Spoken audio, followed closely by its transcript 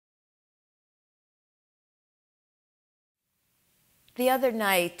The other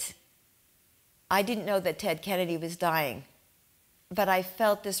night, I didn't know that Ted Kennedy was dying, but I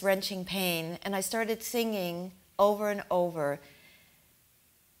felt this wrenching pain, and I started singing over and over,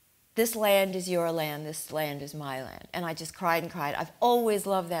 "This land is your land, this land is my land." And I just cried and cried. I've always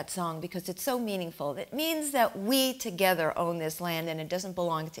loved that song because it's so meaningful. It means that we together own this land and it doesn't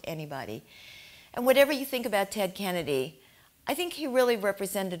belong to anybody. And whatever you think about Ted Kennedy, I think he really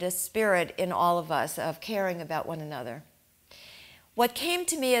represented a spirit in all of us of caring about one another. What came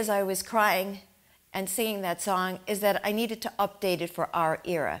to me as I was crying and singing that song is that I needed to update it for our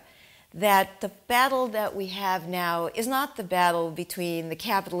era. That the battle that we have now is not the battle between the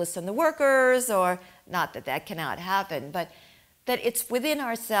capitalists and the workers, or not that that cannot happen, but that it's within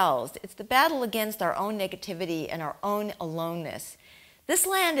ourselves. It's the battle against our own negativity and our own aloneness. This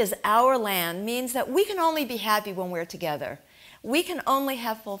land is our land means that we can only be happy when we're together. We can only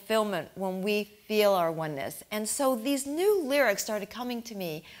have fulfillment when we feel our oneness. And so these new lyrics started coming to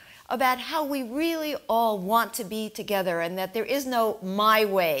me about how we really all want to be together and that there is no my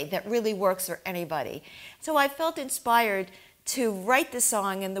way that really works for anybody. So I felt inspired to write the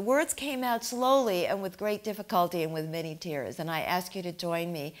song, and the words came out slowly and with great difficulty and with many tears. And I ask you to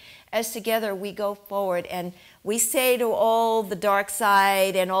join me as together we go forward and we say to all the dark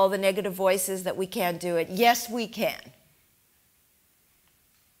side and all the negative voices that we can't do it, yes, we can.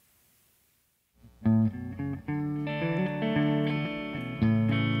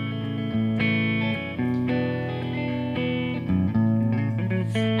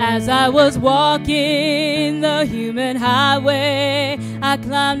 As I was walking the human highway, I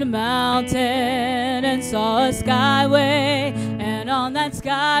climbed a mountain and saw a skyway. And on that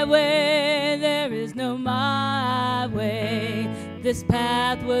skyway, there is no my way. This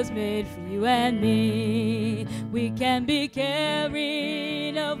path was made for you and me. We can be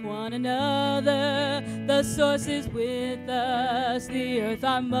caring of one another. The source is with us, the earth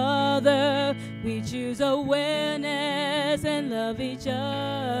our mother. We choose awareness and love each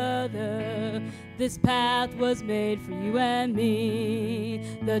other. This path was made for you and me.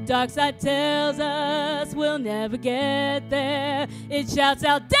 The dark side tells us we'll never get there. It shouts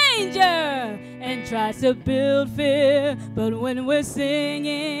out danger and tries to build fear. But when we're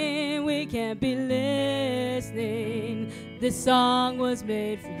singing, we can't be listening. This song was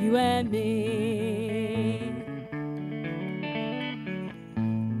made for you and me.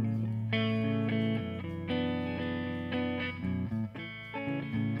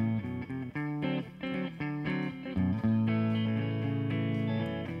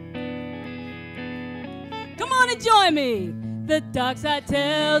 Come on and join me. The dark side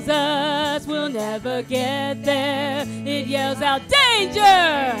tells us we'll never get there. It yells out danger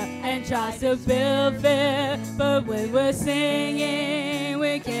and tries to build fear. But when we're singing,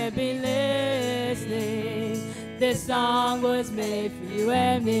 we can't be listening. This song was made for you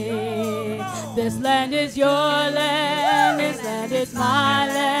and me. This land is your land, this land is my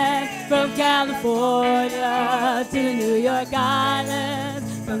land. From California to the New York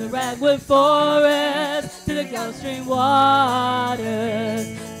Islands, from the redwood forest to the Gulf Stream waters.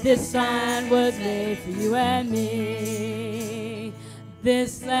 This land was made for you and me.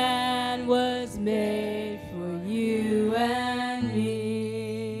 This land was made for you and me.